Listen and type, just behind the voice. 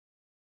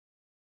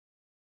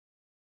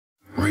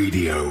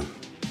Radio.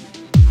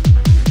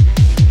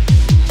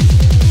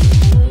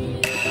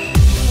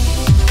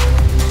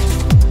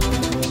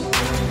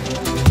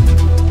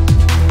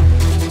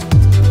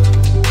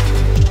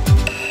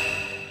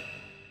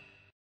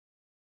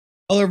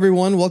 Hello,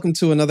 everyone. Welcome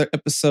to another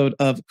episode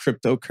of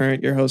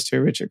Cryptocurrent. Your host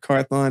here, Richard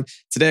Carthon.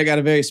 Today, I got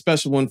a very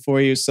special one for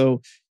you.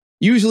 So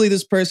usually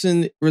this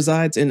person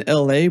resides in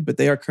LA, but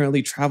they are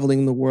currently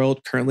traveling the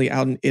world, currently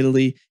out in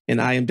Italy.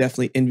 And I am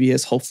definitely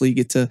envious. Hopefully you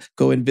get to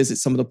go and visit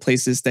some of the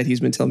places that he's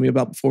been telling me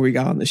about before we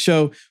got on the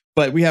show.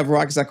 But we have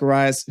Roc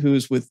Zacharias,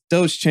 who's with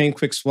Dogechain,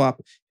 QuickSwap,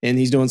 and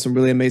he's doing some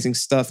really amazing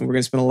stuff. And we're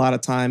going to spend a lot of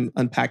time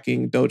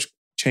unpacking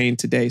Dogechain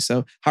today.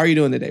 So how are you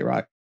doing today,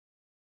 Roc?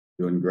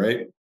 Doing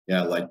great.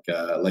 Yeah,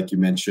 like you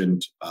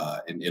mentioned,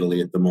 in Italy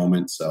at the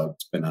moment. So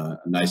it's been a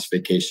nice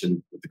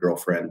vacation with the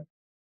girlfriend.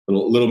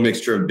 Little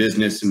mixture of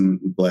business and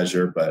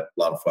pleasure, but a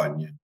lot of fun.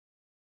 Yeah,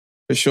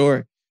 for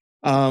sure.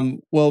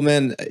 Well,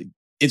 man,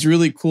 it's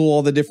really cool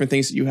all the different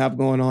things that you have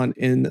going on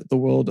in the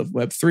world of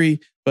Web3.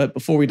 But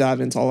before we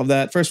dive into all of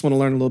that, first, I want to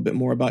learn a little bit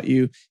more about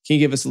you. Can you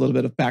give us a little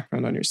bit of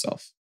background on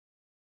yourself?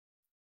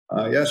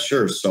 Yeah,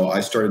 sure. So I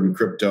started in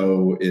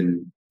crypto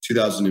in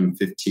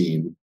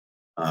 2015.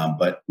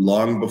 But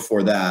long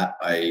before that,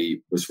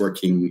 I was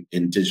working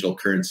in digital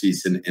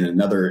currencies in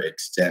another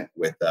extent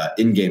with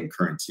in-game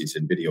currencies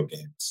in video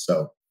games.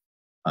 So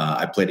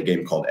I played a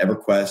game called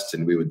EverQuest,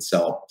 and we would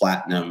sell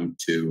platinum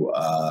to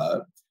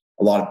a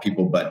lot of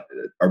people. But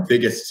our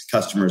biggest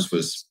customers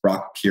was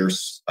Brock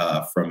Pierce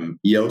from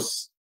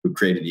EOS, who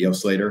created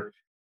EOS later,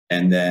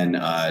 and then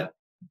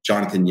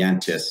Jonathan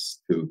Yantis,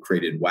 who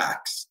created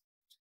Wax.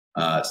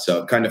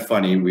 So kind of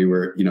funny, we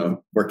were,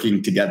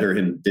 working together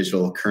in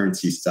digital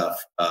currency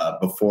stuff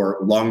before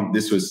long.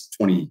 This was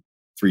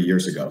 23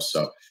 years ago.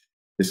 So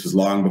this was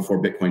long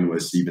before Bitcoin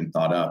was even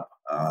thought up.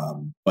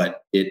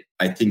 But it,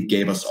 I think,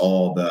 gave us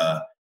all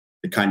the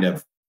kind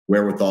of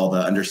wherewithal,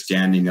 the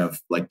understanding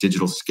of like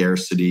digital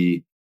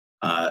scarcity,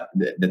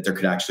 that there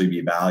could actually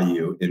be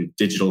value in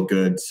digital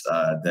goods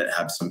that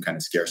have some kind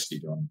of scarcity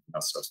to them.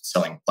 So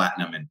selling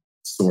platinum and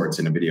swords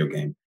in a video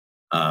game.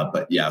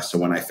 But yeah, so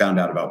when I found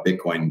out about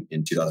Bitcoin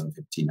in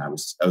 2015, I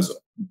was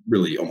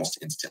really almost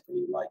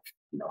instantly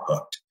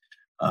hooked.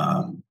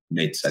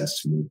 Made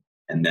sense to me.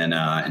 And then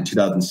in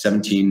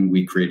 2017,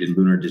 we created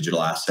Lunar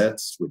Digital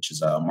Assets, which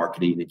is a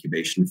marketing and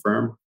incubation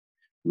firm.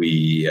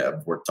 We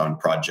have worked on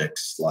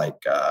projects like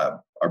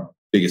our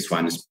biggest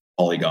one is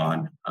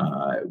Polygon,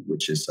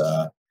 which is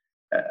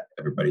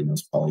everybody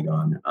knows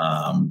Polygon.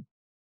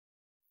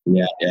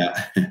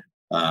 Yeah.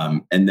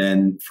 And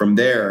then from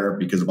there,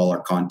 because of all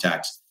our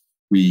contacts,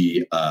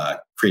 we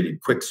created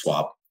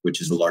QuickSwap,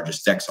 which is the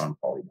largest DEX on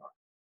Polygon,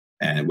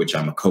 and which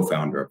I'm a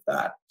co-founder of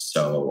that.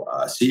 So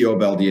CEO of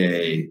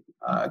LDA,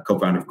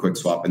 co-founder of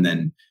QuickSwap. And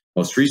then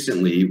most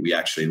recently, we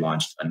actually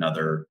launched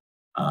another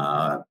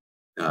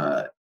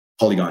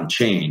Polygon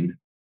chain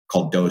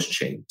called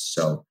Dogechain.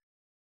 So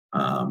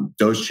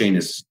Dogechain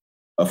is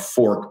a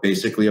fork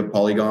basically of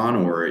Polygon,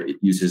 or it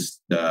uses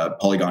the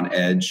Polygon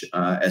Edge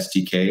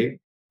SDK,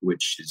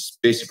 which is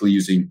basically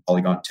using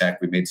Polygon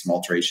tech. We made some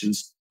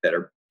alterations that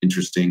are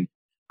interesting.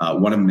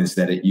 One of them is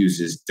that it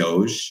uses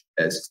Doge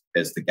as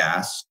the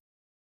gas.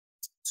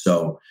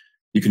 So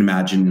you can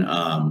imagine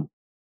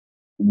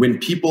when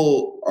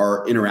people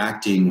are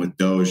interacting with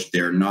Doge,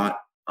 they're not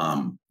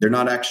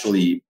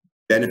actually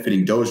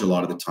benefiting Doge a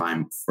lot of the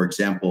time. For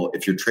example,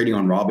 if you're trading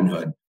on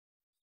Robinhood,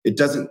 it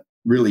doesn't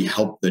really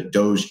help the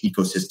Doge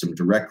ecosystem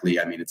directly.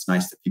 I mean, it's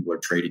nice that people are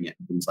trading it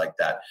and things like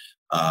that.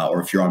 Or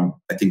if you're on,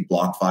 I think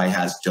BlockFi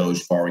has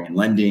Doge borrowing and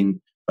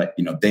lending. But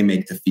they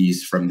make the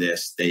fees from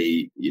this.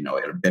 It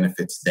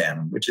benefits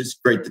them, which is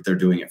great that they're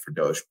doing it for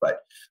Doge. But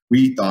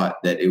we thought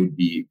that it would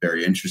be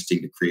very interesting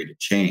to create a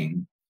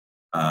chain,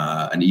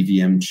 an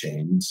EVM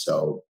chain.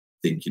 So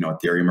think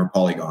Ethereum or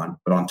Polygon,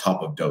 but on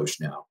top of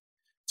Doge now.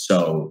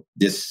 So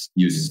this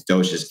uses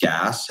Doge as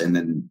gas, and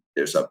then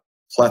there's a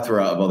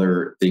plethora of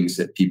other things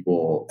that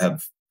people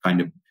have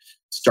kind of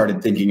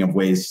started thinking of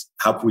ways.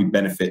 How can we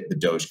benefit the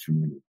Doge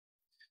community?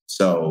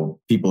 So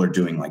people are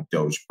doing like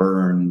Doge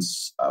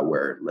burns,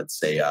 where let's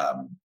say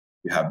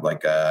you have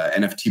like a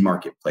NFT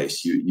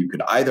marketplace. You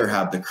could either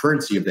have the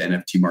currency of the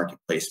NFT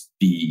marketplace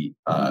be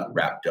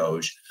wrapped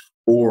Doge,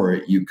 or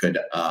you could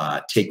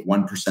take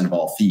 1% of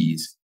all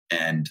fees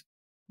and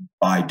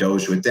buy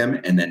Doge with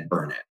them and then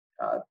burn it,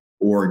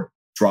 or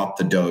drop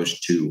the Doge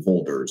to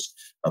holders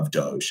of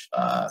Doge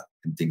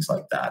and things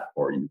like that.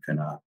 Or you can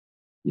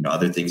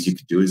other things you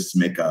could do is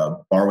make a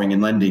borrowing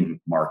and lending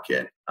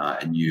market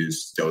and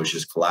use Doge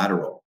as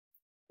collateral,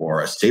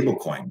 or a stable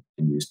coin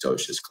and use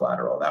Doge as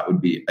collateral. That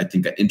would be, I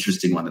think, an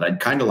interesting one that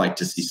I'd kind of like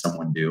to see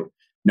someone do.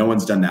 No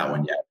one's done that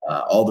one yet.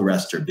 All the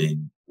rest are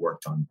being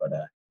worked on. But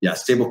yeah,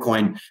 stable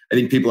coin, I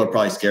think people are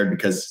probably scared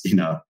because, you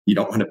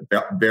don't want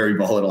a very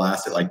volatile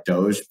asset like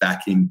Doge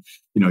backing,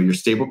 your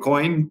stable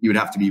coin. You would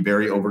have to be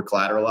very over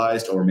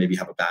collateralized, or maybe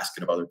have a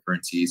basket of other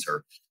currencies,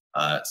 or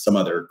some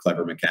other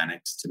clever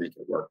mechanics to make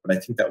it work. But I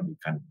think that would be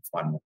kind of a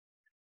fun one.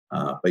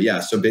 But yeah,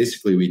 so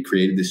basically we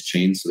created this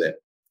chain so that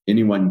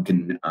anyone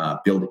can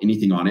build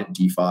anything on it,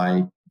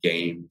 DeFi,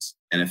 games,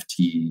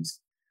 NFTs,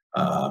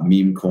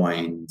 meme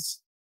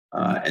coins,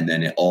 and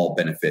then it all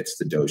benefits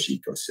the Doge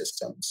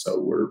ecosystem. So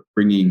we're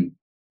bringing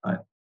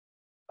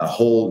a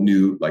whole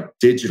new like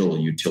digital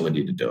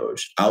utility to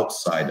Doge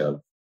outside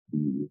of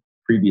the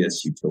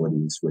previous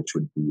utilities, which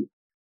would be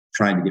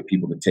trying to get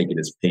people to take it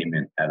as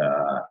payment at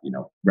a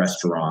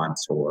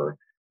restaurants or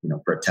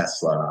for a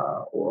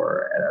Tesla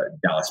or at a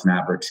Dallas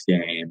Mavericks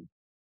game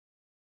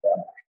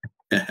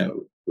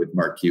with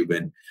Mark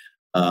Cuban.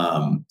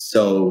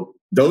 So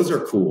those are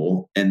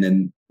cool. And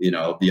then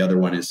the other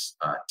one is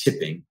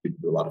tipping. People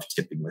do a lot of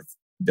tipping with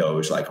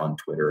Doge, like on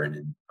Twitter and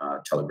in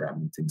Telegram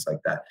and things like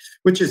that,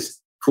 which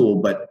is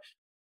cool. But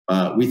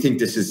we think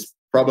this is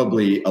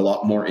probably a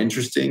lot more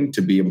interesting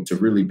to be able to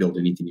really build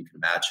anything you can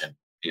imagine,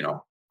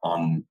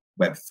 on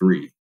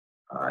Web3.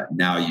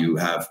 Now you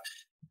have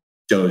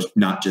Doge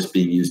not just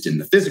being used in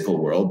the physical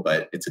world,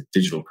 but it's a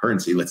digital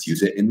currency. Let's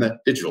use it in the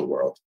digital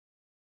world.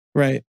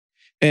 Right.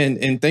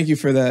 And thank you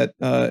for that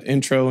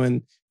intro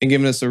and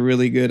giving us a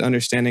really good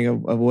understanding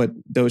of what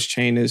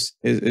Dogechain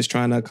is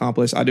trying to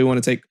accomplish. I do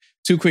want to take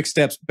 2 quick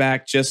steps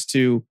back just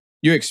to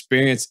your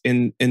experience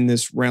in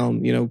this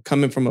realm,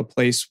 coming from a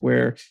place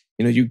where,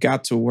 you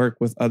got to work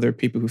with other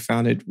people who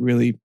founded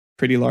really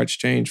pretty large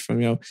change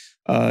from,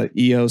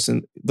 EOS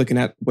and looking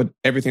at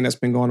everything that's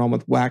been going on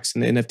with Wax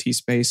and the NFT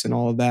space and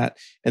all of that.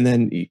 And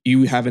then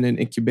you having an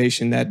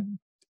incubation that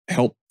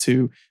helped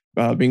to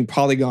bring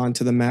Polygon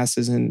to the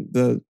masses and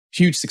the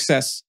huge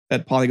success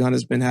that Polygon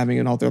has been having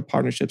in all their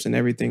partnerships and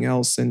everything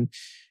else. And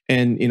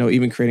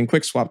even creating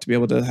QuickSwap to be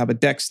able to have a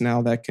DEX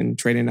now that can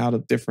trade in out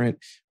of different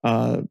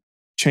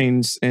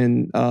chains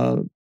and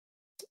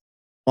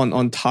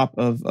on top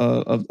of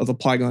the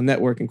Polygon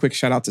network. And quick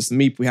shout out to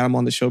Sameep. We had him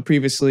on the show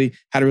previously,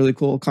 had a really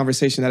cool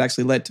conversation that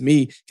actually led to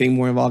me getting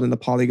more involved in the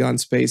Polygon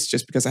space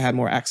just because I had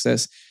more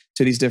access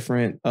to these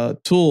different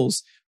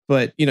tools.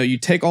 But, you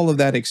take all of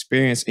that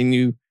experience and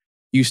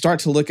you start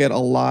to look at a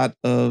lot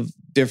of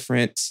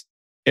different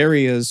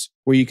areas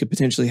where you could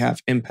potentially have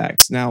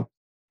impacts. Now,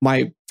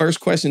 my first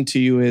question to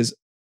you is,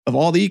 of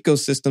all the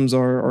ecosystems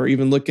or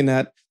even looking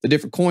at the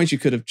different coins you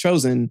could have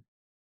chosen,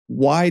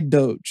 why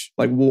Doge?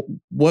 Like,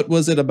 what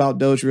was it about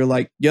Doge where you're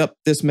like, yep,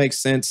 this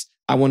makes sense.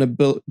 I want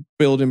to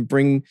build and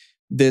bring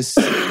this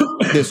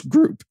this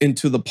group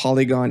into the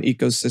Polygon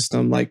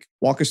ecosystem. Like,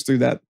 walk us through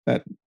that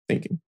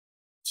thinking.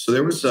 So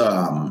there was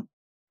a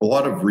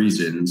lot of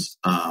reasons.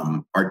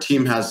 Our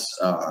team has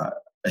a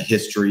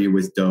history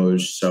with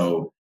Doge.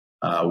 So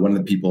one of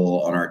the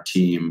people on our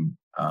team,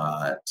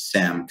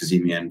 Sam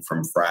Kazemian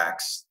from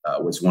Frax,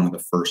 was one of the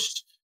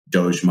first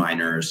Doge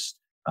miners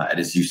at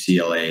his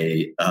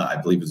UCLA, I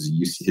believe it was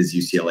his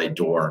UCLA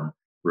dorm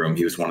room.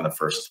 He was one of the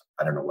first,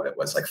 I don't know what it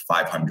was, like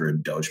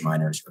 500 Doge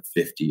miners or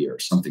 50 or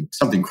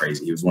something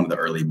crazy. He was one of the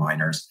early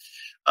miners.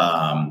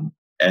 And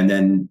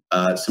then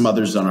some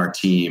others on our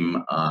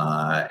team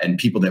and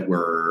people that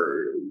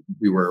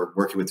we were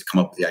working with to come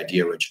up with the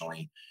idea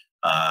originally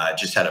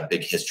just had a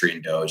big history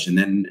in Doge. And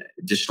then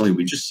additionally,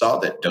 we just saw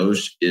that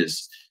Doge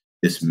is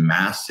this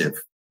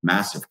massive,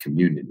 massive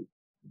community.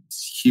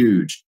 It's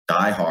huge,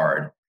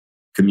 diehard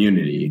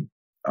community,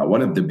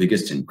 one of the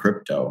biggest in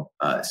crypto.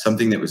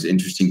 Something that was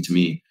interesting to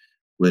me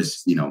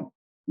was,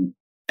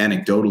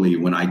 anecdotally,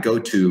 when I go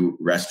to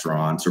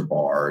restaurants or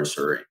bars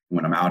or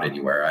when I'm out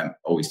anywhere, I'm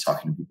always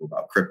talking to people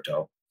about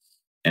crypto.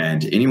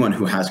 And anyone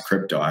who has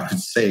crypto, I would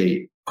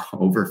say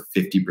over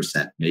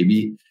 50%,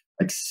 maybe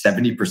like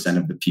 70%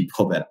 of the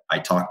people that I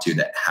talk to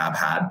that have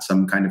had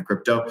some kind of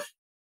crypto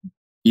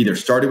either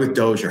started with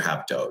Doge or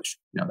have Doge.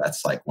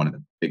 That's like one of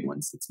the big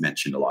ones that's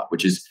mentioned a lot,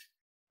 which is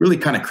really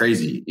kind of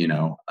crazy.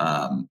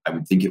 I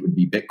would think it would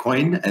be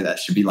Bitcoin and that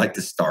should be like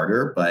the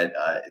starter, but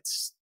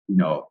it's,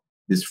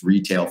 this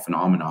retail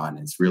phenomenon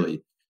has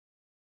really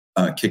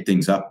kicked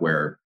things up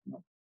where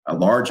a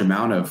large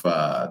amount of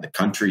the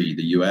country,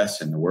 the US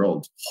and the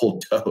world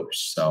hold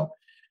Doge. So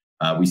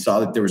we saw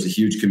that there was a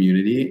huge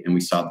community and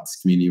we saw that this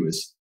community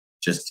was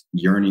just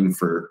yearning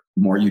for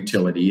more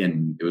utility.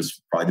 And it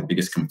was probably the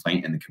biggest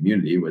complaint in the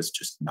community was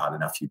just not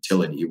enough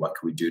utility. What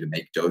can we do to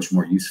make Doge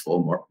more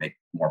useful, make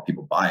more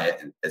people buy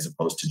it, as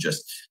opposed to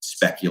just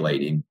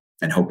speculating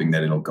and hoping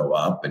that it'll go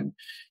up and,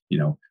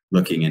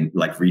 looking and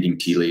like reading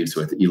tea leaves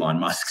with Elon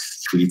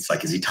Musk's tweets,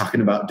 like, is he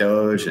talking about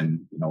Doge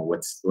and,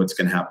 what's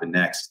going to happen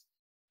next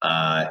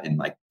and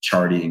like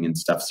charting and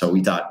stuff. So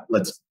we thought,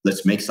 let's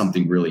make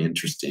something really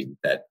interesting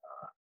that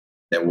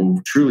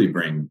will truly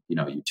bring,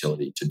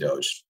 utility to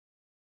Doge.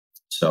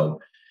 So,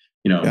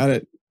 Got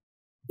it.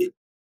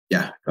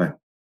 Yeah, go ahead.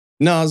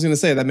 No, I was going to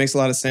say that makes a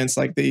lot of sense.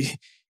 Like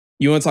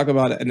you want to talk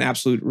about an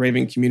absolute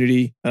raving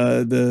community.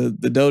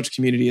 The Doge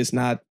community is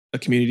not a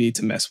community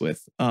to mess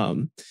with.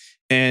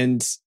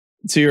 And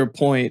to your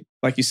point,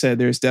 like you said,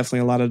 there's definitely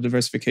a lot of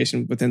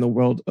diversification within the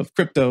world of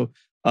crypto.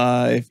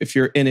 If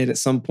you're in it at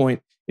some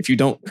point, if you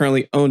don't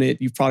currently own it,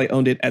 you've probably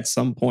owned it at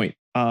some point.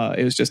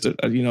 It was just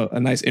a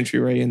nice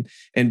entryway.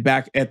 And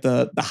back at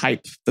the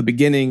hype, the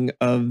beginning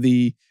of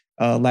the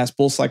last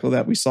bull cycle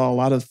that we saw, a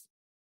lot of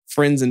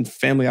friends and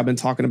family I've been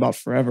talking about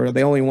forever,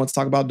 they only want to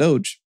talk about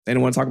Doge. They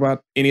don't want to talk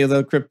about any of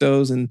the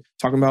cryptos and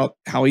talking about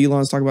how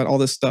Elon's talking about all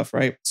this stuff,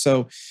 right?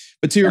 So,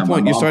 but to your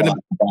point, you started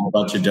bought a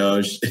bunch of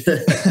Doge. And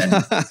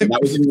that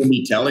wasn't even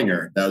me telling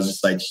her. That was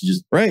just like, she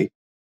just, right.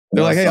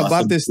 They're like, hey, I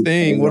bought this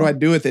thing. What do I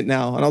do with it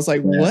now? And I was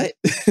like, what?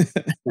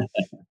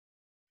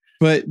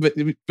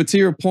 But to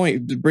your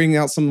point, bringing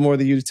out some more of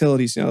the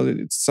utilities,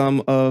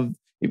 some of,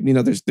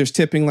 there's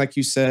tipping, like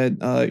you said.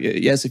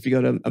 Yes, if you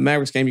go to a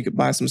Mavericks game, you could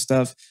buy some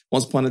stuff.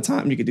 Once upon a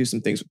time, you could do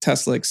some things with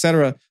Tesla, et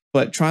cetera.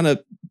 But trying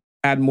to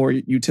add more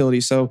utility.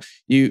 So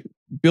you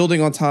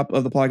building on top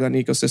of the Polygon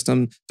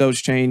ecosystem,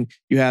 Dogechain,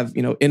 you have,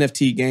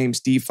 NFT games,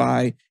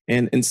 DeFi,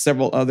 and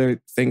several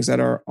other things that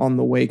are on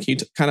the way. Can you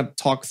kind of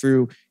talk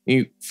through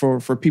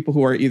for people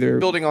who are either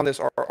building on this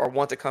or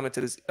want to come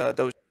into this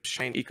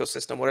Dogechain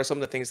ecosystem? What are some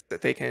of the things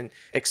that they can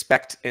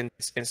expect and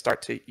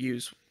start to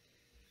use?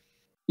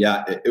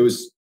 Yeah, it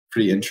was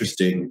pretty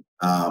interesting.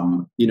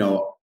 I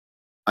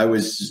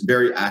was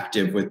very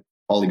active with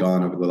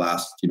Polygon over the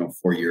last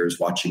 4 years,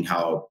 watching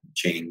how the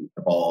chain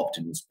evolved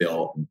and was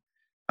built and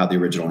how the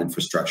original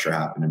infrastructure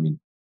happened. I mean,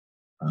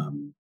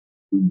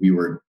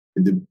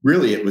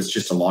 it was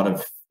just a lot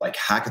of like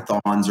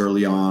hackathons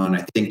early on.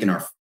 I think in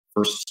our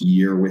first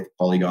year with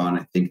Polygon,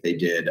 I think they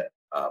did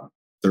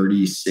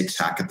 36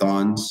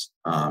 hackathons.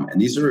 And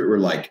these were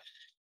like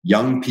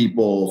young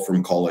people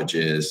from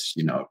colleges,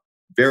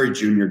 very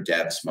junior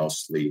devs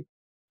mostly,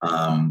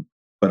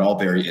 but all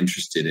very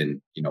interested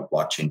in,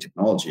 blockchain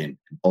technology. And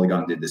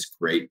Polygon did this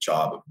great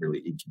job of really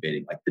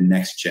incubating like the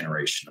next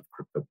generation of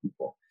crypto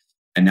people.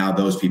 And now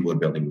those people are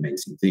building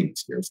amazing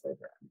things years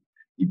later.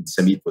 Even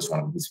Samit was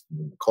one of these,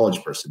 a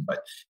college person, but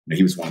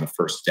he was one of the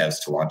first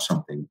devs to launch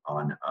something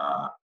on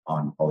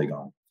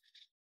Polygon.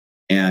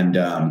 And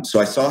so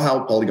I saw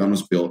how Polygon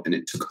was built, and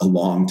it took a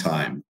long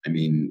time. I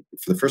mean,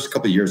 for the first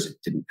couple of years, it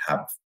didn't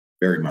have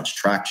very much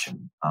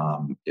traction.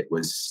 It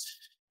was,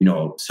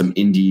 some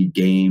indie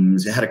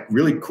games. It had a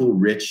really cool,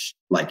 rich,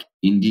 like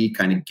indie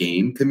kind of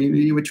game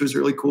community, which was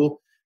really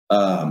cool.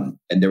 And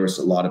there was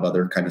a lot of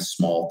other kind of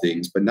small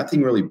things, but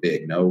nothing really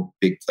big. No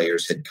big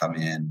players had come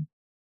in,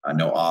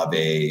 no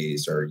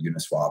Aves or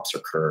Uniswaps or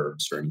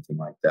Curves or anything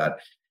like that.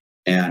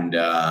 And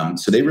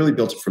so they really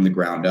built it from the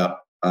ground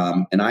up.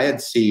 And I had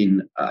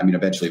seen,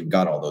 eventually we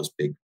got all those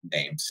big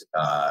names.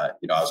 I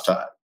was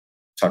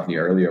talking to you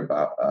earlier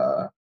about,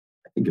 I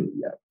think it was,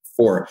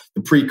 for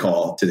the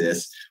pre-call to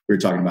this, we were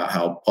talking about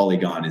how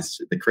Polygon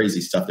is the crazy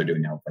stuff they're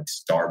doing now, like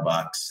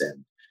Starbucks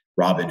and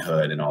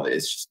Robinhood and all that.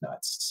 It's just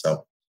nuts.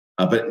 So,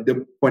 but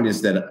the point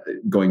is that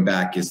going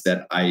back is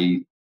that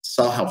I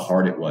saw how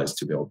hard it was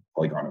to build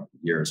Polygon over the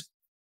years.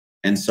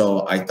 And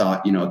so I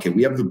thought, okay,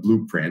 we have the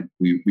blueprint.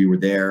 We were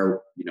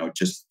there,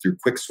 just through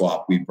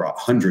QuickSwap, we brought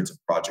hundreds of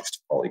projects to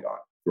Polygon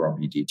through our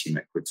BD team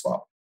at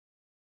QuickSwap.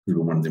 We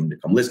wanted them to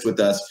come list with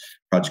us.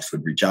 Projects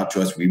would reach out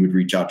to us. We would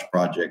reach out to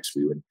projects.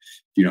 We would,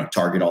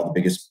 target all the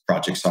biggest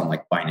projects on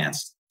like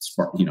Binance,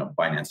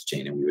 Binance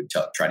chain, and we would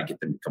try to get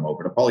them to come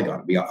over to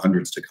Polygon. We got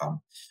hundreds to come,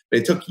 but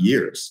it took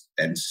years.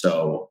 And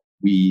so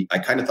I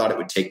kind of thought it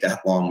would take that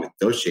long with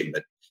Dogechain,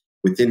 but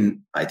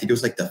within, I think it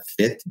was like the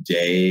 5th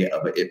day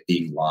of it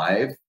being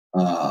live,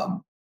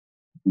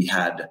 we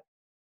had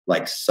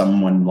like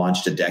someone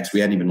launched a DEX. We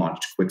hadn't even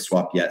launched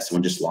QuickSwap yet.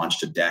 Someone just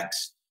launched a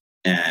DEX.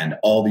 And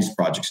all these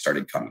projects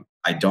started coming.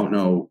 I don't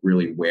know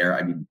really where.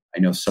 I mean, I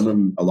know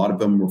a lot of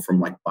them were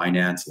from like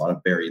Binance, a lot of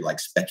very like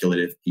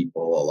speculative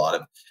people, a lot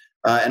of,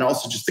 and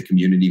also just the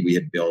community we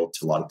had built,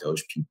 a lot of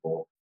Doge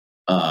people.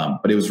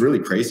 But it was really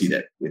crazy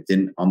that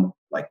within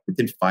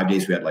 5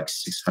 days, we had like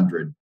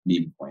 600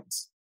 meme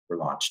coins were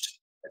launched.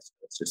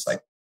 It's just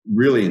like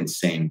really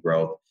insane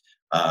growth.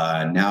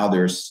 Now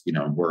there's,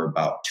 we're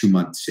about 2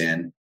 months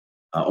in,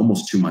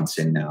 almost 2 months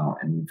in now,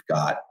 and we've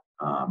got,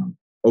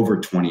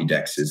 over 20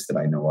 DEXs that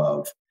I know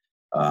of,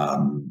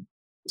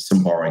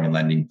 some borrowing and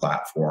lending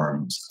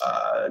platforms,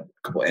 a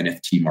couple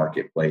NFT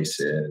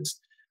marketplaces,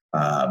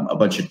 a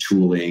bunch of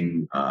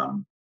tooling,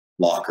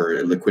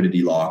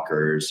 liquidity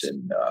lockers,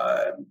 and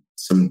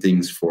some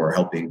things for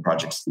helping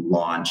projects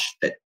launch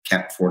that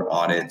can't afford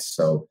audits.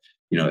 So,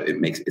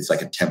 it's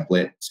like a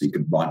template. So you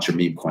could launch your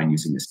meme coin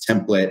using this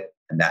template,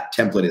 and that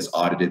template is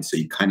audited. So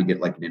you kind of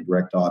get like an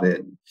indirect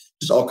audit, and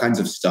just all kinds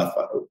of stuff.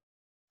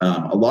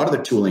 A lot of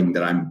the tooling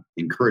that I'm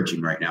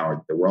encouraging right now,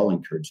 or that we're all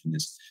encouraging,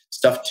 is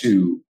stuff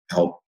to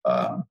help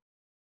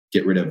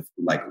get rid of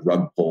like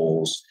rug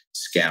pulls,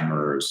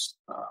 scammers,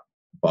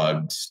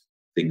 bugs,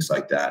 things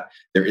like that.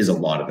 There is a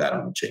lot of that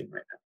on the chain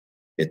right now.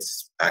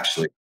 It's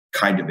actually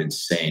kind of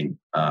insane.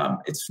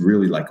 It's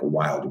really like a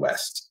Wild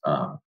West.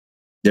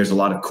 There's a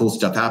lot of cool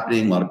stuff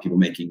happening, a lot of people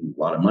making a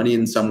lot of money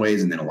in some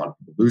ways, and then a lot of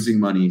people losing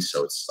money.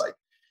 So it's like,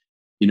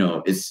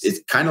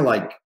 it's kind of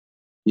like,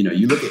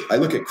 I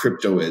look at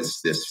crypto as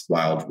this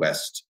Wild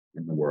West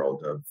in the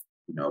world of,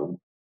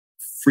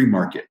 free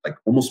market, like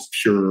almost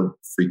pure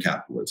free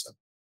capitalism,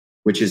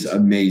 which is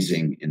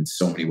amazing in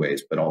so many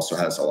ways, but also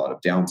has a lot of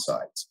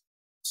downsides.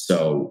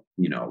 So,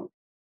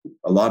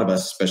 a lot of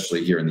us,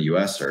 especially here in the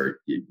US, I'm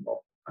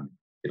in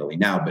Italy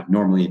now, but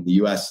normally in the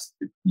US,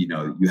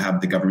 you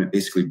have the government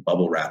basically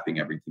bubble wrapping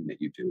everything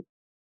that you do.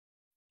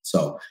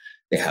 So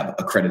they have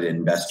accredited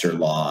investor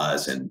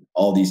laws and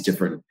all these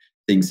different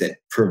things that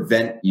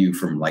prevent you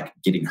from like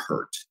getting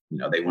hurt.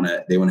 They want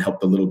to help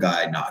the little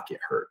guy not get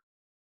hurt.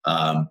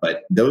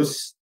 But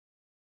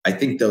I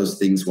think those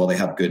things, while they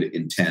have good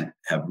intent,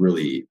 have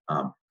really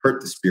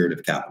hurt the spirit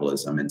of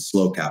capitalism and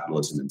slow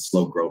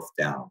growth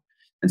down.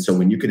 And so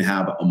when you can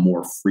have a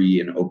more free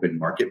and open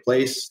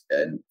marketplace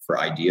and for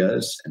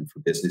ideas and for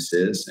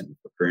businesses and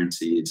for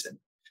currencies and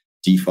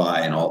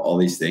DeFi and all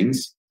these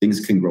things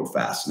can grow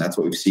fast. And that's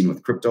what we've seen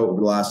with crypto over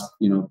the last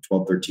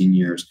 12, 13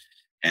 years.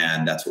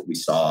 And that's what we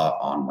saw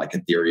on like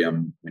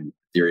Ethereum. When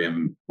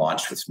Ethereum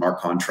launched with smart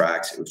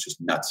contracts, it was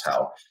just nuts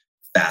how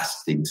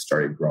fast things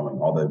started growing.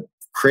 All the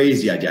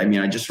crazy idea. I mean,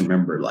 I just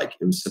remember like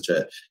it was such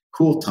a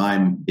cool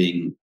time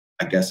being,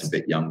 I guess, a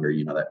bit younger,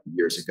 that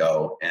years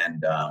ago.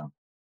 And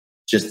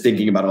just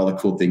thinking about all the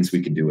cool things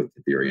we could do with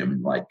Ethereum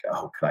and like,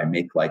 could I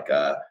make like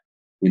I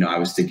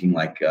was thinking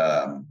like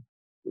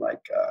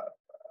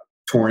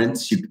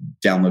torrents. You could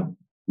download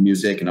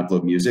music and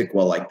upload music.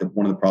 Well, like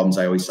one of the problems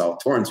I always saw with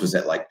torrents was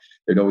that like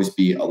there'd always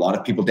be a lot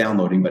of people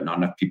downloading, but not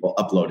enough people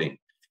uploading.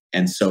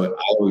 And so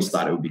I always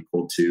thought it would be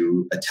cool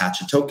to attach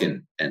a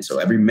token. And so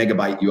every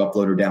megabyte you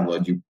upload or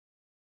download, you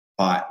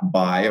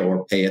buy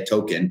or pay a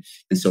token.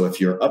 And so if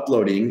you're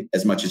uploading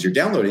as much as you're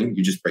downloading,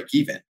 you just break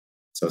even.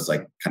 So it's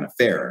like kind of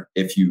fair.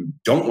 If you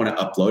don't want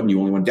to upload and you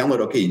only want to download,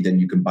 okay, then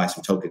you can buy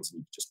some tokens and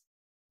you just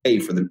pay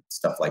for the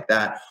stuff like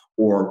that.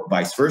 Or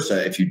vice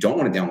versa. If you don't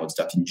want to download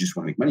stuff and you just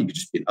want to make money, you could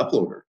just be an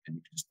uploader and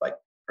you can just like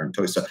earn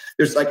tokens. So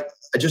there's like,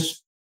 I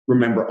just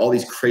remember all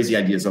these crazy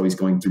ideas always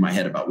going through my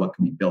head about what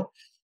can be built.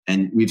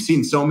 And we've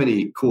seen so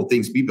many cool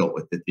things be built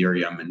with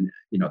Ethereum. And,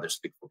 there's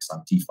big focus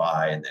on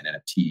DeFi and then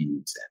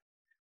NFTs and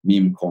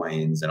meme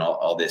coins and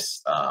all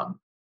this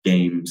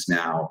games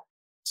now.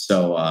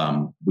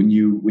 So when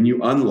you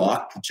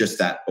unlock just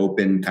that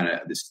open kind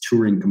of this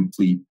Turing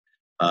complete,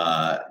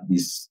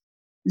 these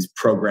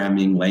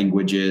programming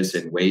languages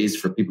and ways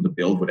for people to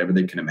build whatever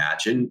they can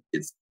imagine,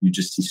 you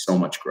just see so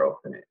much growth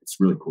in it. It's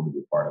really cool to be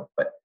a part of.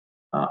 But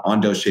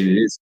on Dogechain,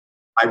 it is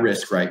high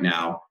risk right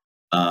now.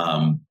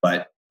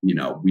 But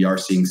we are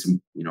seeing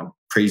some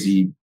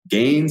crazy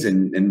gains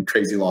and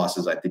crazy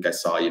losses. I think I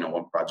saw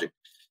one project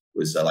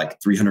was like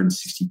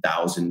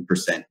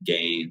 360,000%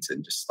 gains,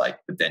 and just like,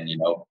 but then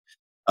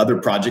other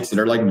projects that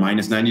are like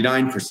minus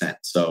 99%.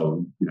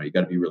 So you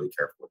got to be really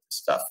careful with this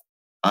stuff.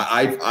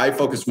 I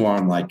focus more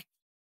on like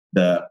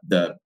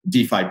the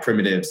DeFi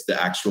primitives,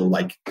 the actual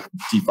like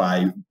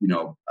DeFi,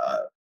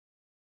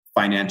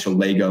 financial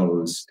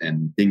Legos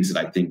and things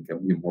that I think are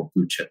more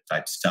blue chip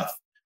type stuff.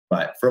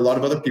 But for a lot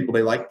of other people,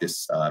 they like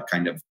this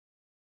kind of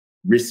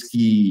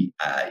risky,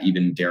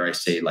 even dare I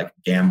say, like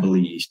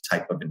gambly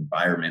type of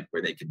environment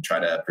where they can try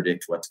to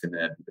predict what's going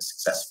to be the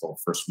successful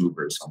first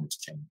movers on this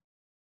chain.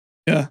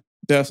 Yeah,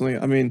 definitely.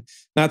 I mean,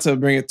 not to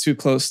bring it too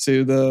close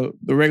to the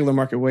regular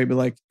market way, but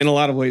like in a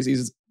lot of ways,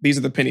 these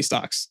are the penny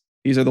stocks.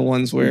 These are the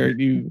ones where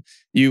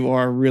you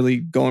are really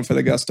going for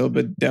the gusto,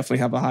 but definitely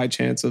have a high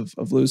chance of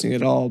losing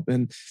it all.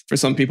 And for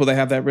some people, they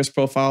have that risk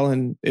profile,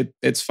 and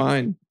it's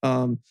fine.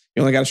 You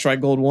only got to strike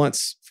gold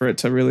once for it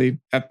to really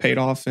have paid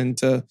off and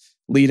to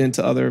lead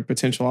into other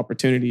potential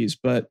opportunities.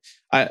 But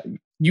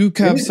you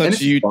have such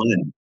huge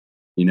fun.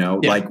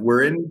 Like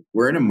we're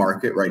in a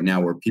market right now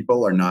where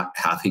people are not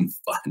having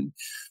fun,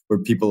 where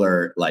people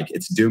are like,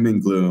 it's doom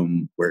and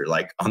gloom. We're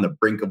like on the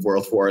brink of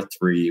World War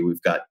III.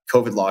 We've got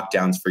COVID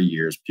lockdowns for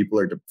years. People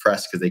are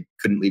depressed because they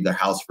couldn't leave their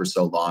house for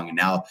so long. And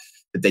now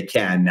that they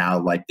can,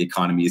 like the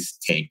economy is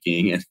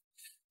tanking. And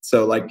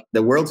so like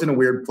the world's in a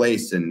weird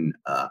place. And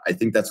I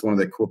think that's one of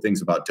the cool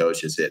things about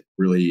Doge is it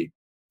really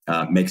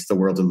makes the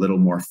world a little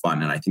more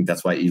fun. And I think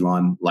that's why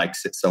Elon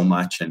likes it so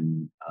much.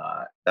 And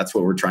that's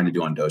what we're trying to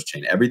do on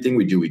Dogechain. Everything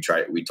we do,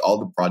 all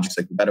the projects,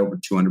 like we've had over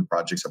 200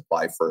 projects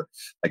apply for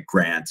like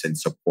grants and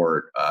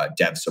support,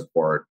 dev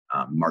support,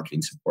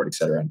 marketing support, et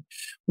cetera. And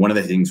one of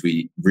the things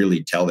we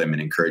really tell them and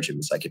encourage them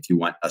is like, if you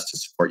want us to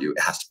support you, it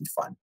has to be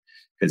fun.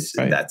 Because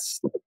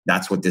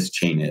that's what this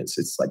chain is.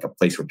 It's like a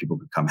place where people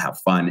can come have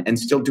fun and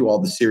still do all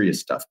the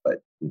serious stuff, but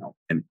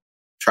and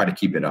try to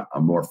keep it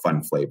a more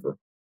fun flavor.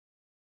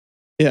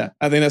 Yeah,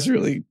 I think that's a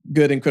really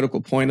good and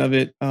critical point of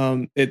it.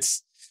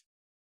 It's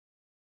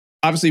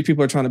obviously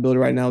people are trying to build it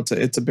right now.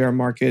 It's a bear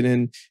market,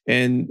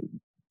 and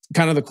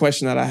kind of the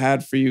question that I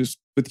had for you is,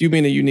 with you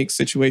being in a unique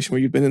situation where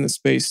you've been in the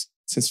space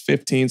since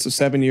 15, so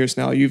 7 years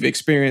now, you've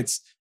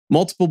experienced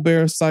multiple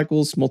bear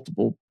cycles,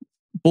 multiple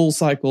bull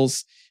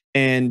cycles,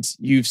 and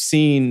you've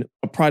seen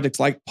a project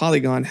like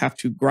Polygon have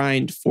to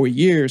grind for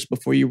years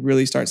before you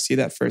really start to see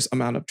that first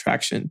amount of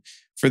traction.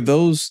 For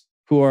those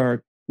who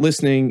are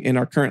listening and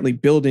are currently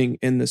building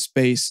in the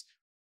space,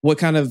 what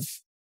kind of,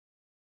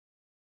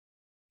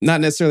 not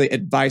necessarily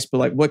advice, but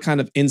like what kind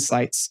of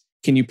insights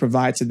can you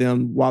provide to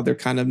them while they're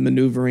kind of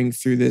maneuvering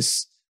through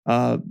these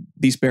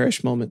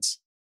bearish moments?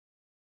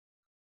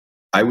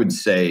 I would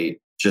say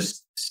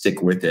just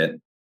stick with it.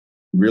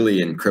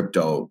 Really, in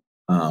crypto,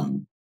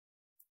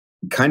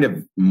 kind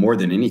of more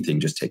than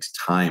anything, just takes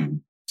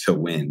time to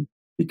win.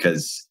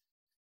 Because,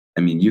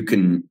 I mean, you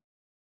can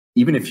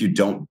even if you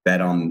don't bet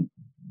on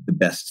the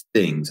best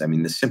things, I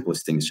mean, the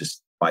simplest thing is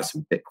just buy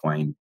some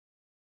Bitcoin,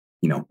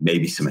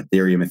 maybe some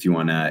Ethereum if you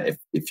want to,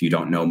 if you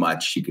don't know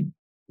much, you could,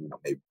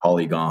 maybe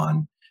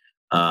Polygon.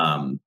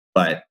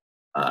 But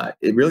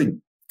it really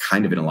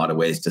kind of in a lot of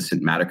ways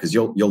doesn't matter because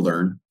you'll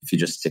learn if you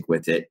just stick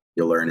with it,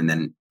 you'll learn. And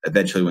then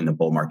eventually when the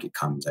bull market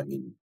comes, I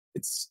mean,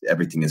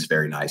 everything is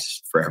very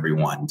nice for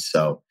everyone.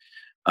 So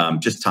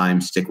just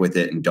stick with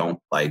it and don't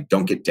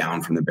get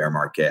down from the bear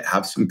market.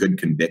 Have some good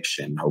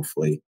conviction,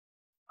 hopefully.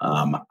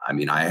 I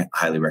mean, I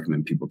highly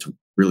recommend people to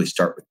really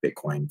start with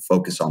Bitcoin,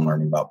 focus on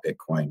learning about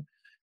Bitcoin.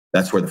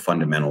 That's where the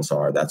fundamentals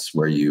are. That's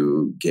where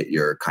you get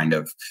your kind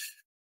of,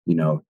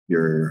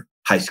 your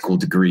high school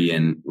degree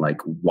in like,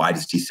 why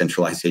does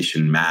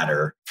decentralization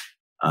matter?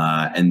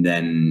 And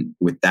then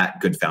with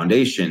that good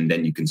foundation,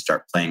 then you can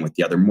start playing with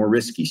the other more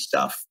risky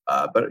stuff,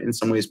 but in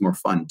some ways more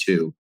fun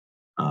too.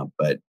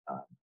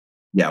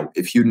 Yeah,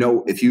 if you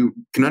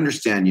can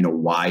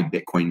understand, why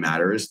Bitcoin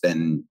matters,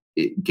 then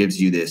it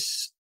gives you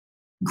this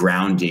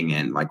grounding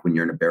in, like, when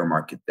you're in a bear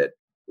market, that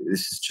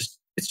it's just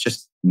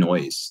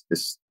noise.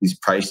 These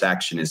price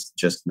action is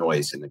just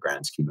noise in the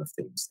grand scheme of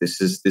things.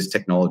 This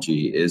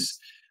technology is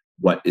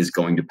what is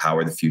going to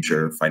power the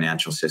future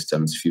financial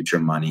systems, future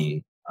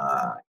money,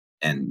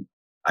 and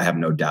I have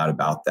no doubt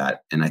about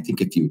that. And I think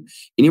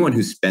anyone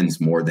who spends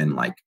more than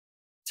like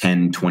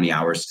 10, 20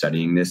 hours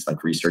studying this,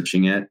 like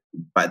researching it,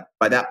 but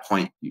by that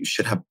point, you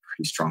should have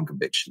pretty strong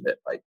conviction that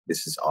like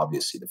this is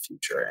obviously the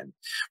future. And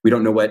we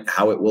don't know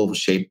how it will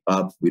shape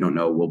up. We don't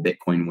know, will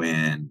Bitcoin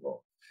win?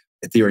 Will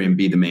Ethereum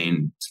be the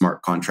main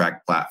smart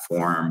contract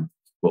platform?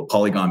 Will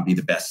Polygon be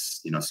the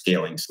best,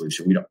 scaling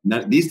solution?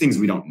 These things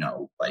we don't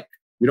know. Like,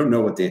 we don't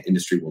know what the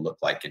industry will look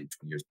like in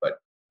 20 years, but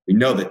we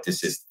know that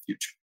this is the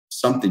future.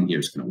 Something here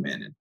is going to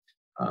win,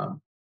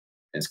 and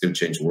it's going to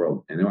change the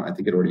world. And I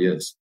think it already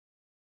is.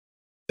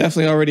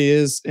 Definitely already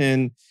is,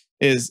 and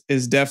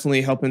is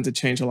definitely helping to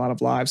change a lot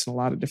of lives in a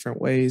lot of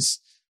different ways,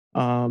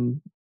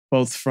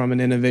 both from an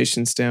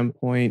innovation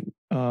standpoint,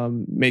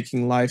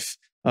 making life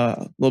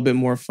a little bit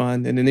more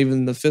fun, and then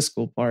even the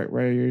fiscal part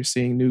where you're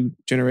seeing new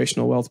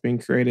generational wealth being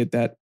created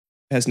that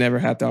has never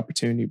had the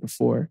opportunity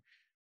before.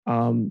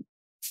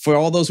 For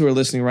all those who are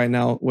listening right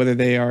now, whether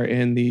they are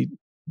in the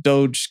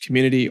DOGE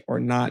community or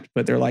not,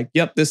 but they're like,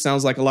 yep, this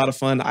sounds like a lot of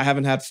fun. I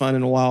haven't had fun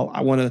in a while.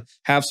 I want to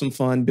have some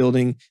fun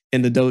building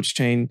in the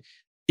Dogechain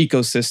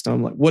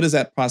ecosystem. Like, what does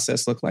that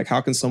process look like?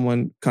 How can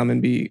someone come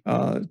and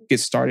get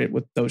started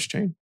with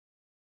Dogechain?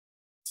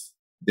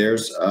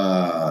 There's,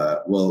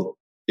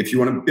 if you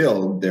want to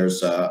build,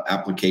 there's an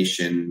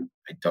application.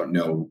 I don't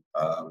know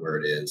where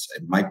it is.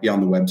 It might be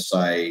on the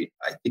website.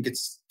 I think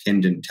it's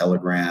pinned in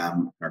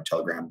Telegram, in our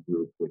Telegram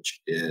group,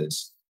 which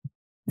is,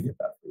 let me get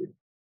that for you.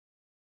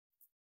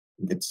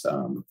 I think it's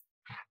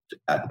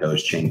at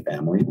Dogechain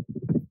Family.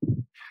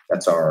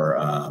 That's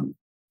our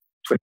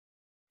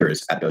Twitter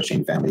is at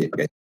Dogechain Family.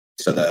 Okay,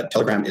 so the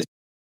Telegram is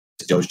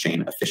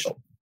Dogechain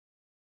Official.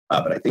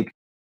 But I think,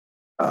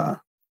 let's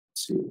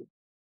see.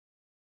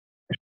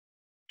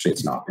 Actually,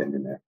 it's not pinned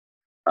in there.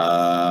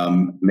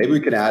 Maybe we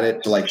could add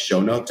it to like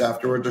show notes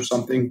afterwards or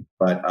something.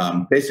 But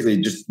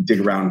basically, just dig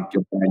around.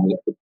 You'll find it.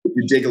 If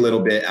you dig a little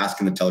bit, ask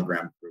in the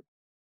Telegram group.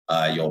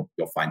 You'll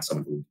find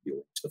someone who will give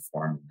you to the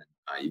form, and then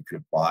you can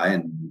apply,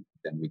 and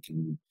then we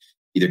can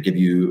either give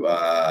you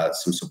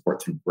some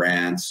support through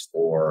grants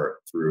or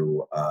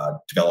through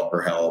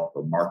developer help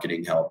or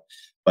marketing help.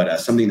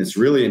 But something that's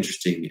really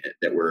interesting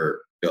that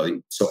we're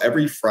building. So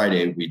every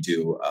Friday we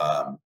do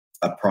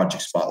a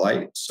project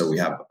spotlight. So we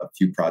have a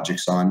few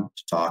projects on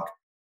to talk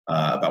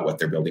about what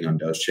they're building on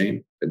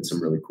Dogechain, and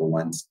some really cool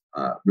ones.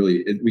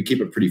 We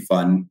keep it pretty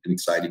fun and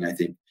exciting, I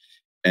think.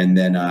 And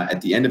then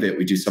at the end of it,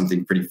 we do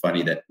something pretty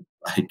funny that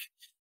like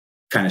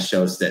kind of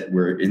shows that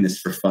we're in this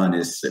for fun.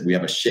 Is that we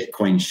have a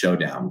shitcoin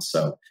showdown.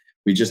 So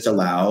we just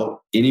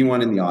allow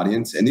anyone in the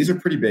audience, and these are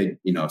pretty big,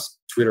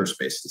 Twitter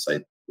spaces.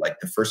 Like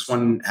the first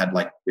one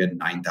we had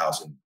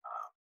 9,000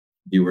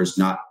 viewers,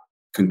 not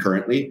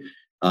concurrently,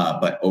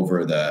 but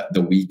over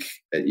the week,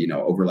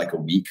 over like a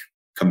week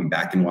coming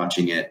back and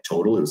watching it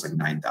total, it was like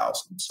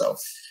 9,000. So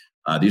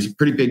these are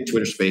pretty big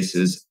Twitter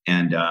spaces.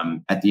 And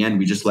at the end,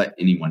 we just let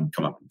anyone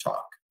come up and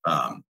talk.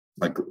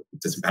 Like, it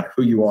doesn't matter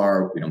who you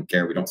are. We don't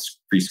care. We don't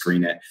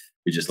pre-screen it.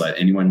 We just let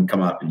anyone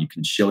come up, and you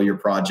can shill your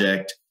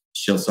project,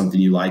 shill something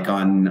you like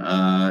on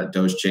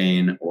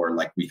Dogechain, or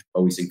like we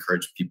always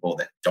encourage people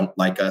that don't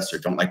like us or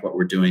don't like what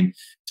we're doing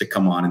to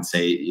come on and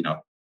say,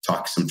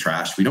 talk some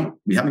trash. We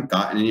haven't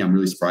gotten any. I'm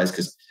really surprised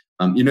because,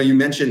 you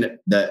mentioned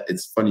that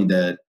it's funny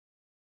that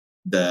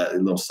the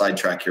little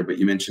sidetrack here, but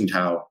you mentioned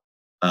how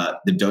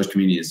the Doge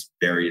community is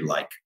very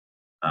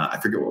I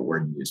forget what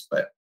word you used,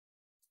 but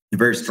they're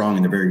very strong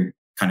and they're very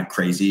kind of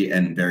crazy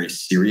and very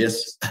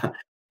serious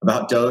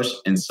about Doge.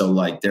 And so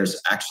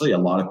there's actually a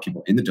lot of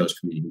people in the Doge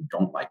community who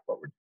don't like what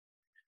we're doing,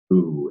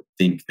 who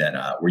think that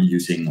we're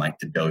using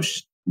the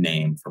Doge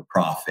name for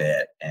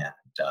profit, and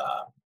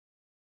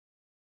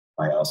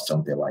why else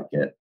don't they like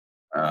it?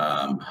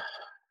 I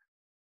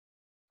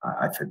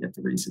forget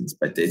the reasons,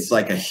 but it's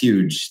like a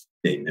huge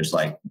thing. There's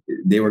like,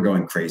 they were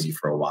going crazy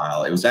for a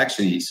while. It was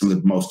actually some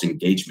of the most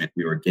engagement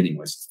we were getting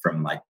was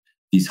from like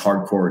these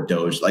hardcore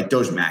Doge, like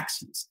Doge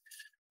maxis.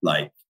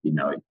 Like, you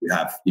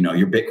have,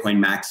 your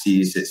Bitcoin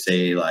maxis that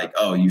say like,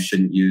 oh, you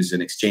shouldn't use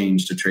an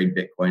exchange to trade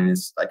Bitcoin.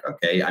 It's like,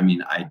 okay, I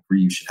mean, I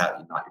agree. You should have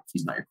not your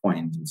keys, not your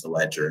coins, use a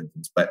ledger and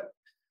things. But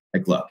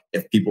like, look,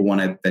 if people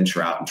want to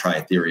venture out and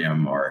try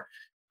Ethereum or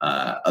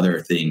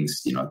other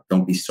things,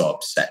 don't be so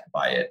upset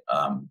by it.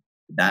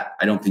 That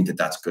I don't think that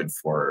that's good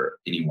for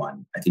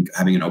anyone. I think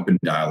having an open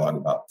dialogue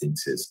about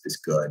things is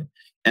good,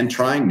 and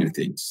trying new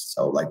things.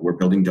 So like, we're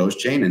building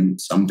Dogechain,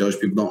 and some Doge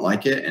people don't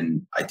like it,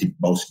 and I think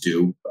most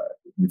do. But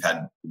we've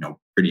had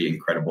pretty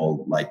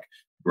incredible like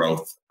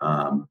growth.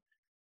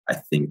 I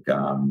think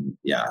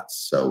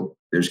so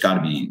there's got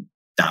to be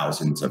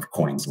thousands of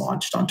coins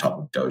launched on top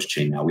of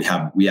Dogechain now. We've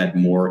had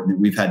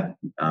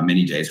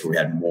many days where we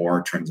had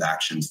more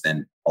transactions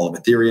than all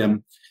of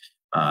Ethereum,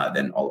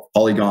 than all of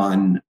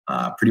Polygon,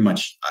 pretty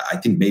much, I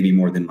think maybe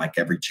more than like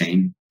every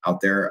chain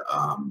out there.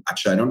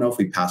 Actually, I don't know if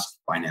we passed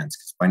Binance,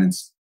 because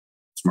Binance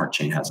Smart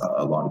Chain has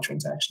a lot of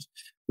transactions.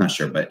 Not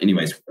sure, but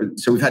anyways,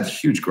 so we've had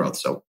huge growth.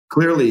 So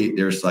clearly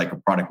there's like a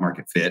product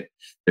market fit.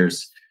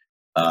 There's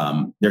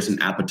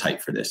an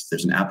appetite for this.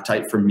 There's an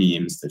appetite for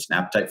memes. There's an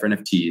appetite for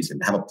NFTs, and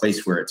to have a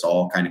place where it's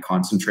all kind of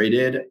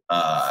concentrated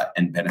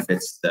and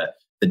benefits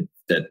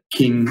the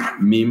king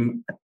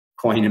meme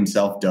coin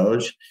himself,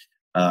 Doge.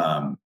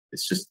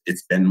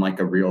 It's been like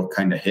a real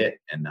kind of hit,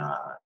 and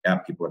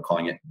people are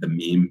calling it the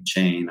meme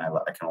chain. I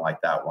kind of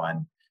like that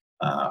one.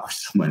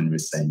 Someone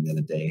was saying the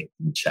other day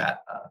in the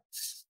chat,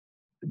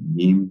 the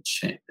meme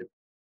chain,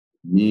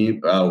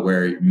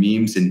 where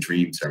memes and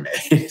dreams are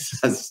made.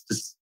 So it's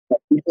just,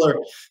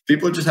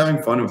 people are just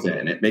having fun with it,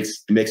 and it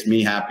makes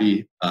me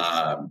happy.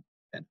 And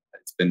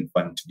it's been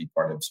fun to be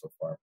part of so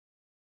far.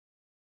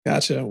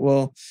 Gotcha.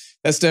 Well,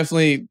 that's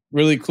definitely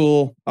really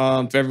cool.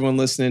 For everyone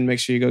listening, make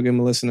sure you go give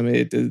them a listen. I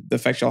mean, the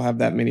fact y'all have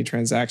that many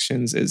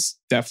transactions is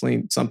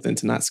definitely something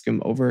to not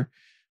skim over.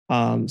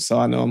 So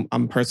I know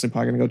I'm personally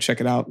probably gonna go check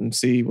it out and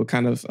see what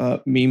kind of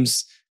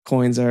memes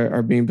coins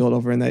are being built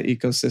over in that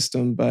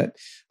ecosystem. But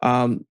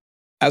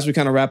as we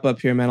kind of wrap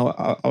up here, man,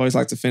 I always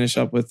like to finish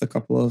up with a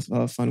couple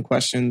of fun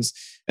questions.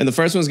 And the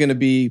first one's going to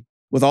be,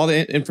 with all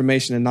the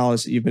information and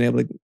knowledge that you've been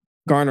able to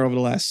garner over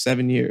the last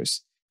 7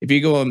 years, if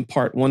you go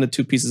impart 1 to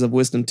 2 pieces of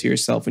wisdom to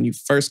yourself when you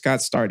first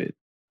got started,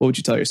 what would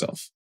you tell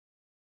yourself?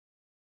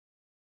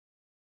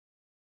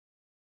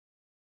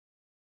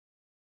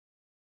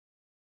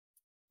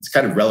 It's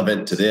kind of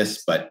relevant to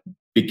this, but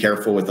be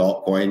careful with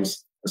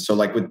altcoins. So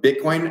like with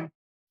Bitcoin,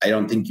 I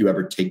don't think you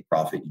ever take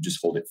profit. You just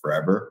hold it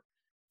forever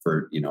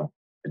for,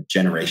 a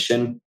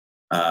generation.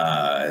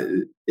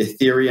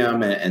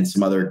 Ethereum and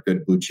some other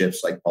good blue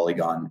chips like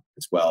Polygon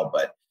as well.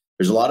 But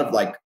there's a lot of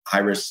like high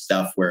risk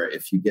stuff where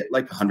if you get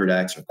like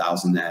 100x or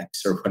 1000x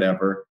or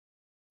whatever,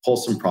 pull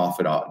some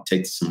profit off,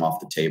 take some off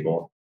the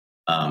table.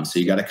 So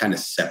you got to kind of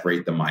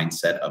separate the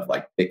mindset of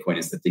like, Bitcoin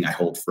is the thing I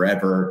hold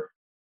forever.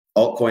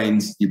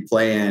 Altcoins you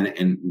play in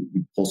and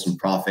you pull some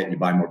profit and you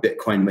buy more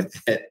Bitcoin with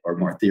it or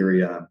more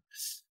Ethereum.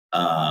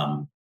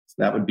 So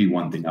that would be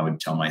one thing I would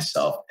tell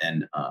myself.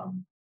 And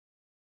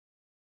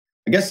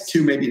I guess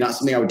two, maybe not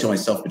something I would tell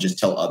myself, but just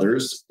tell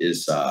others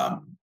is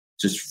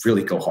just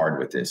really go hard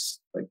with this,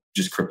 like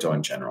just crypto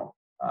in general.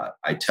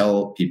 I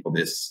tell people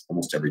this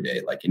almost every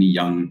day, like any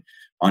young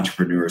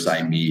entrepreneurs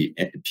I meet,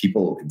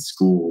 people in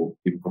school,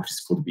 people going to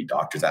school to be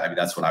doctors. I mean,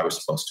 that's what I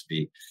was supposed to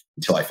be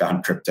until I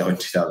found crypto in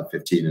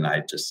 2015. And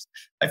I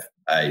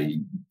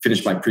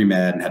finished my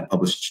pre-med and had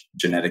published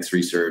genetics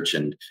research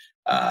and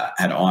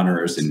had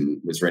honors and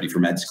was ready for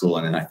med school.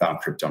 And then I found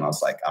crypto and I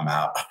was like, I'm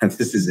out.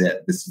 This is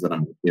it. This is what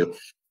I'm going to do.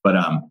 But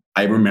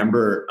I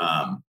remember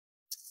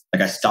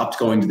like I stopped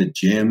going to the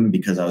gym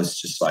because I was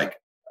just like,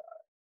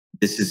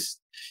 this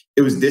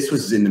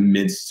was in the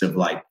midst of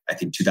like, I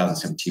think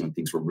 2017 when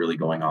things were really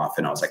going off.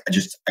 And I was like,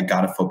 I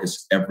got to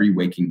focus every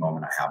waking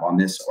moment I have on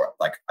this, or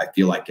like, I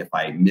feel like if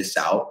I miss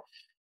out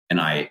and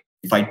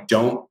if I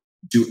don't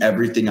do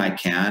everything I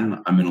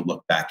can, I'm going to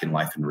look back in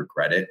life and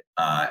regret it.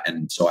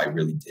 And so I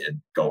really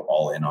did go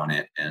all in on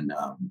it. And,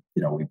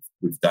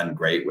 we've done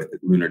great with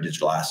Lunar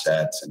Digital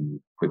Assets and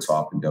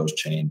QuickSwap and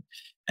Dogechain.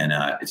 And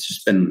it's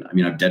just been,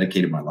 I've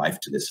dedicated my life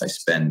to this. I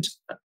spend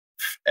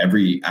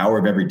every hour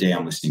of every day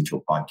I'm listening to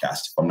a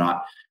podcast. If I'm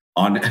not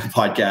on a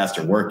podcast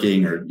or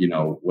working or,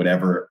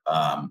 whatever,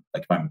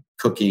 like if I'm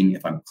cooking,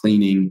 if I'm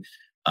cleaning,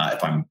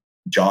 if I'm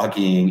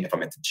jogging, if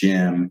I'm at the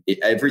gym,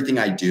 everything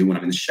I do when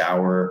I'm in the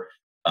shower,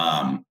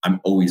 I'm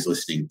always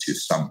listening to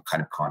some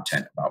kind of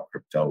content about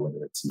crypto,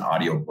 whether it's an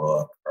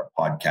audiobook or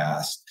a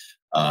podcast.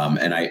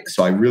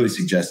 So I really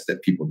suggest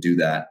that people do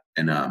that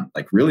and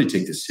like really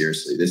take this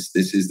seriously. This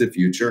is the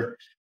future.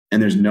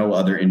 And there's no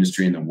other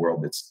industry in the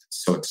world that's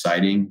so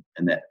exciting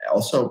and that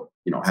also,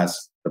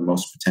 has the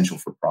most potential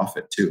for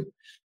profit too.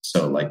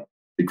 So like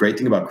the great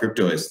thing about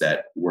crypto is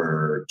that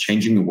we're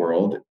changing the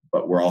world,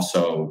 but we're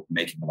also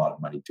making a lot of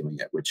money doing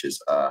it, which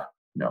is, a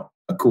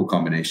cool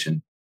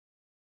combination.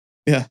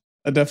 Yeah,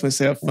 I definitely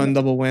say a fun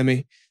double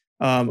whammy.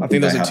 I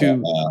think those are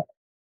two.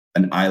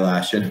 an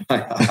eyelash in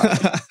my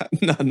eye.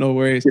 No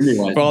worries. Give me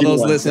one. For all Give me those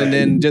one listening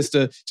second.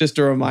 in, just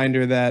a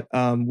reminder that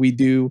we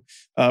do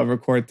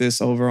record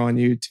this over on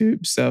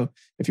YouTube. So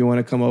if you want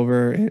to come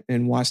over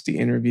and watch the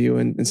interview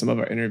and some of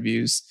our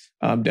interviews,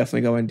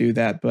 definitely go and do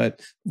that.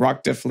 But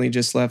Roc definitely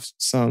just left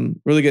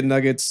some really good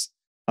nuggets,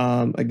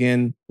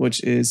 again,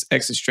 which is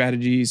exit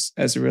strategies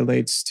as it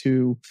relates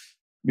to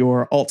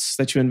your alts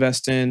that you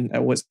invest in,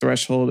 at what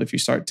threshold, if you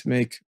start to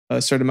make a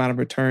certain amount of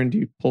return, do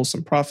you pull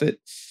some profit?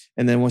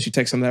 And then once you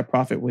take some of that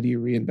profit, what do you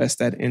reinvest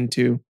that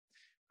into?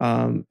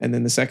 And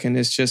then the second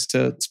is just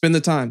to spend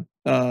the time.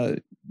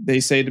 They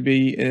say to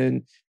be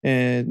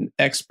an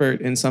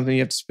expert in something,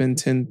 you have to spend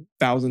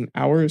 10,000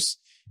 hours.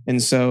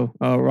 And so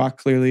Roc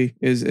clearly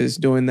is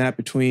doing that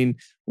between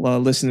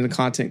listening to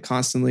content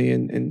constantly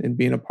and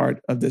being a part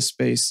of this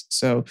space.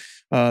 So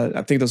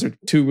I think those are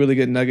two really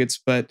good nuggets.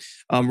 But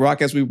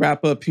Roc, as we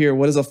wrap up here,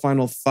 what is a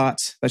final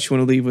thought that you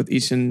want to leave with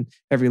each and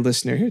every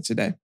listener here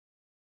today?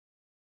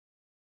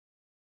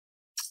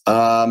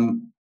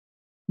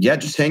 Yeah,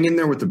 just hang in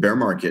there with the bear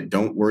market.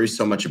 Don't worry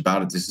so much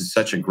about it. This is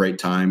such a great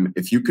time.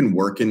 If you can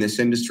work in this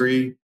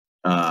industry,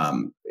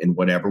 in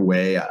whatever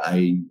way,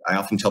 I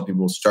often tell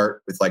people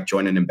start with like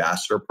join an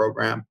ambassador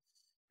program.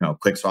 You know,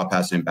 QuickSwap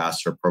has an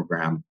ambassador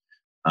program.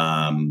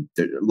 A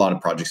lot of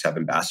projects have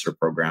ambassador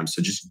programs.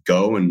 So just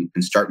go and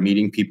start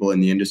meeting people in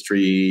the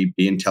industry,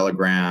 be in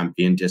Telegram,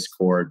 be in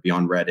Discord, be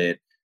on Reddit,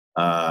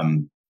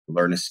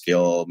 learn a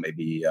skill,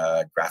 maybe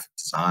graphic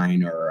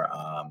design or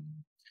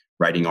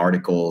writing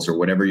articles or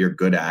whatever you're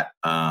good at.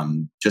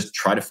 Just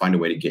try to find a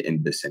way to get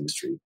into this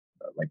industry.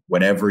 Like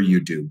whatever you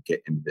do,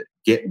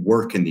 get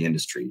work in the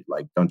industry.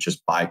 Like don't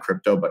just buy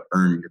crypto, but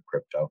earn your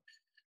crypto.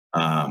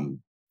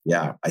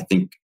 Yeah,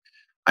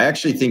 I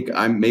actually think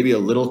I'm maybe a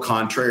little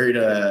contrary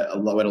to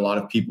what a lot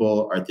of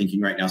people are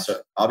thinking right now.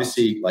 So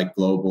obviously like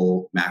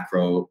global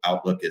macro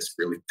outlook is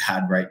really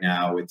bad right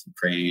now with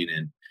Ukraine,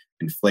 and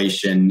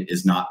inflation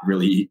is not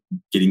really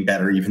getting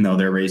better, even though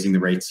they're raising the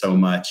rate so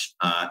much.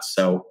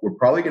 So we're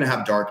probably going to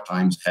have dark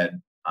times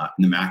ahead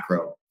in the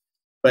macro.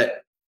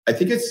 But I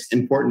think it's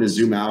important to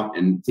zoom out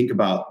and think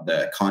about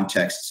the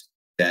context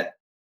that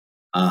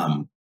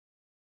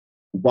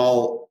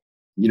while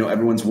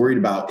everyone's worried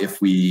about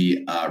if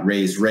we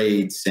raise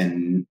rates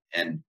and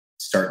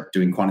start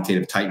doing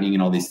quantitative tightening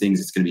and all these things,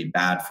 it's going to be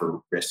bad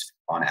for risk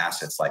on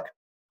assets like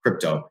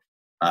crypto,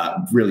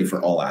 really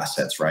for all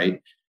assets,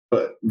 right?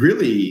 But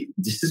really,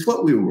 this is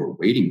what we were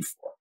waiting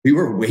for. We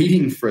were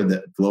waiting for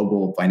the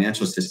global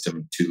financial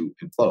system to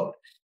implode.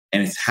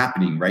 And it's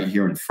happening right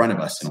here in front of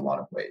us in a lot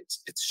of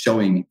ways. It's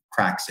showing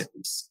cracks, at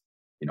least,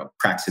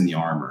 cracks in the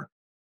armor.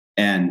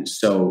 And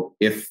so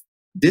if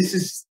this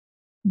is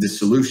the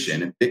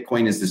solution, if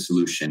Bitcoin is the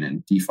solution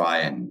and DeFi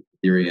and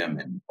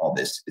Ethereum and all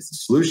this is the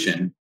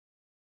solution,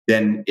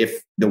 then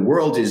if the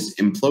world is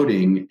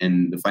imploding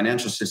and the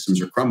financial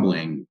systems are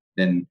crumbling,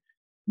 then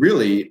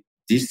really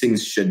this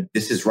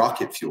is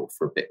rocket fuel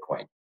for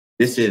Bitcoin.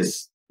 This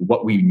is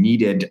what we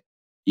needed.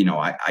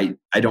 I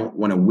don't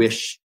want to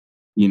wish,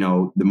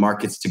 the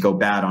markets to go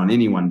bad on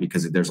anyone,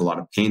 because there's a lot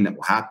of pain that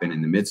will happen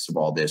in the midst of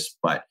all this.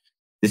 But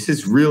this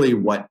is really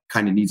what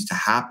kind of needs to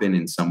happen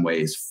in some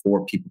ways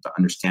for people to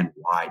understand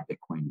why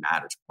Bitcoin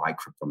matters, why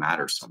crypto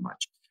matters so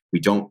much. We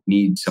don't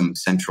need some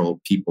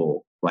central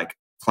people like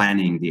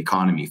planning the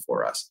economy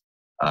for us.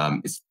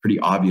 It's pretty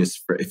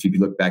obvious if you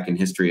look back in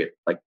history at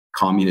like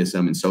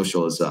communism and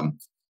socialism,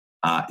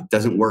 it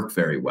doesn't work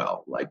very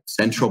well. Like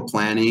central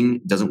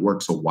planning doesn't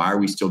work. So why are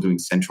we still doing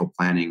central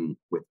planning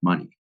with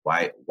money?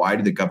 Why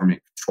do the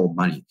government control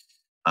money?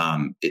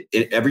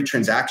 Every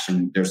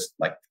transaction, there's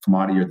like the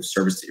commodity or the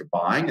service that you're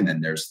buying, and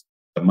then there's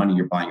the money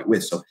you're buying it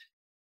with. So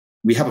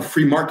we have a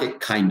free market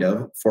kind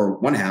of for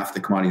one half, the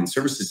commodity and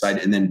services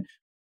side,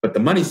 but the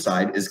money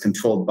side is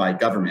controlled by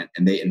government,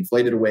 and they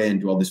inflate it away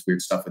and do all this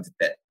weird stuff with it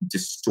that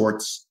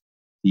distorts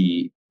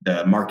the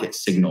market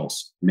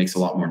signals, makes a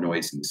lot more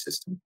noise in the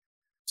system.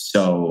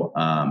 So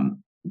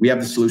we have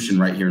the solution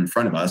right here in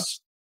front of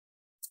us.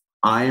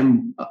 I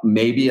am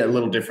maybe a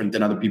little different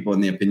than other people in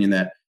the opinion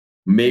that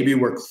maybe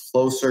we're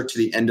closer to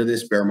the end of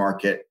this bear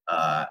market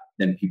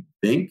than people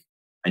think.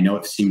 I know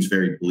it seems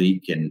very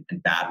bleak and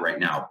bad right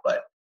now,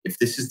 but if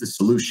this is the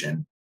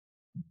solution,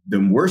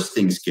 the worse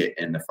things get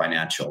in the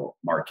financial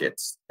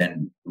markets,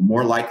 then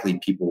more likely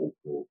people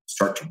will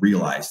start to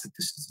realize that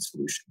this is the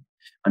solution.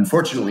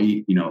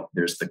 Unfortunately,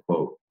 there's the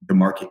quote, the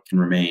market can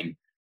remain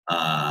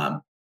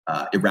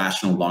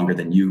irrational longer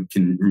than you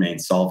can remain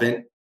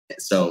solvent.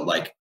 So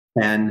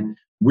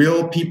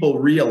will people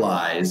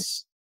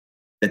realize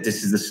that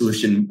this is the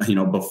solution,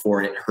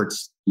 before it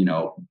hurts,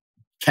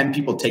 can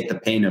people take the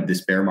pain of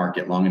this bear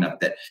market long enough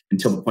that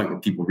until the point where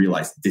people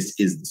realize this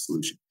is the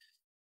solution?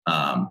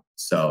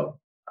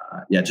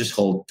 Just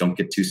hold, don't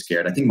get too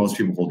scared. I think most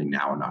people holding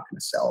now are not going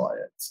to sell.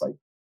 It's like,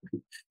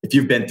 if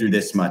you've been through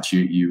this much,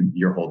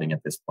 you're holding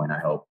at this point, I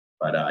hope.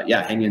 But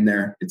hang in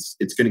there. It's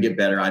going to get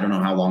better. I don't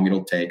know how long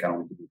it'll take. I don't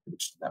want to give you a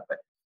prediction of that,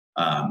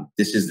 but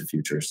this is the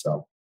future.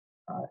 So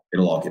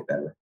it'll all get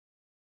better.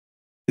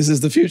 This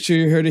is the future.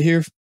 You heard it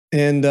here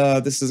And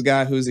this is a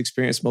guy who's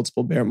experienced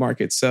multiple bear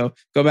markets. So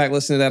go back,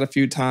 listen to that a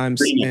few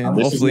times. And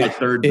this hopefully is my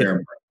third bear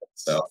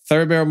market.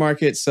 Third bear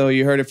market. So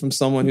you heard it from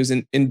someone who's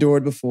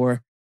endured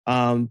before.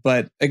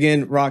 But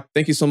again, Roc,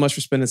 thank you so much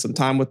for spending some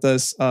time with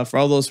us. For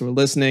all those who are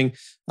listening,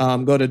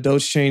 go to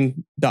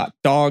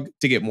dogechain.dog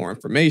to get more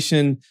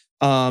information.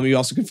 You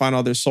also can find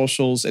all their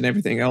socials and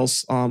everything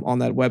else on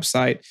that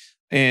website.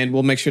 And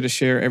we'll make sure to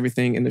share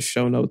everything in the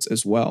show notes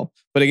as well.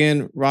 But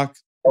again, Roc,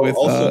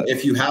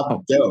 if you have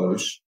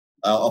Doge,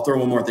 I'll throw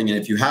one more thing in.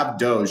 If you have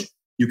Doge,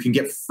 you can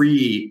get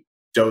free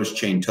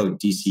Dogechain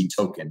DC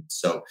token.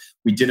 So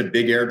we did a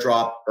big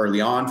airdrop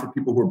early on for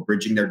people who are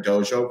bridging their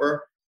Doge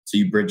over. So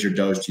you bridge your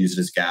Doge to use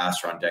it as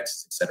gas or on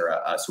DEX,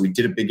 etc. So we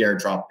did a big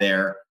airdrop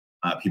there.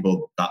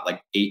 People got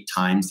like 8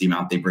 times the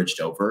amount they bridged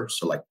over.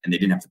 So and they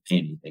didn't have to pay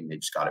anything. They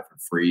just got it for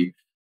free.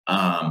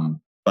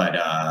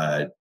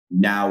 But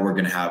now we're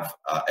going to have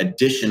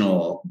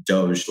additional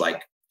Doge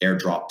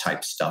airdrop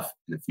type stuff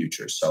in the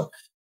future. So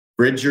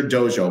bridge your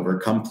Doge over,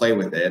 come play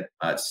with it.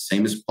 It's the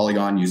same as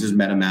Polygon, uses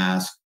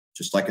MetaMask,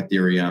 just like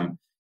Ethereum.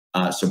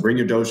 So bring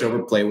your Doge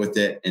over, play with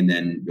it, and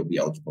then you'll be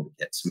eligible to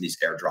get some of these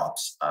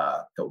airdrops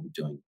that we'll be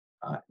doing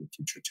in the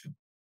future too.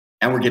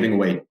 And we're giving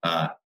away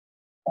a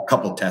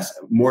couple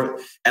Tesla,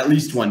 at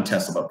least one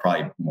Tesla, but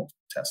probably multiple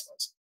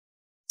Teslas.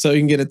 So you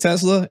can get a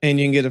Tesla and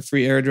you can get a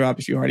free airdrop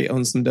if you already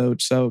own some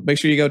Doge. So make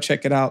sure you go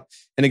check it out.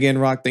 And again,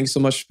 Roc, thanks so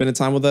much for spending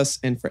time with us.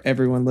 And for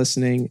everyone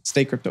listening,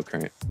 stay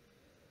cryptocurrent.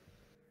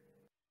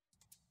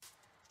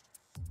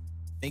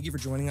 Thank you for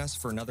joining us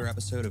for another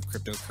episode of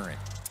Cryptocurrent.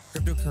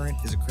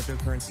 Cryptocurrent is a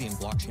cryptocurrency and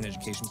blockchain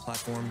education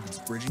platform that's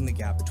bridging the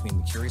gap between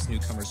the curious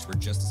newcomers who are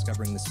just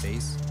discovering the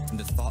space and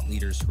the thought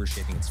leaders who are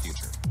shaping its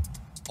future.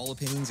 All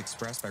opinions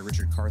expressed by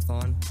Richard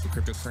Carthon, the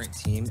Cryptocurrent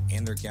team,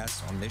 and their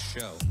guests on this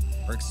show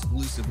are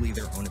exclusively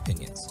their own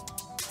opinions.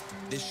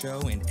 This show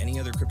and any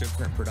other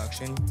Cryptocurrent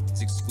production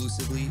is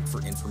exclusively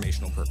for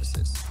informational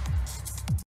purposes.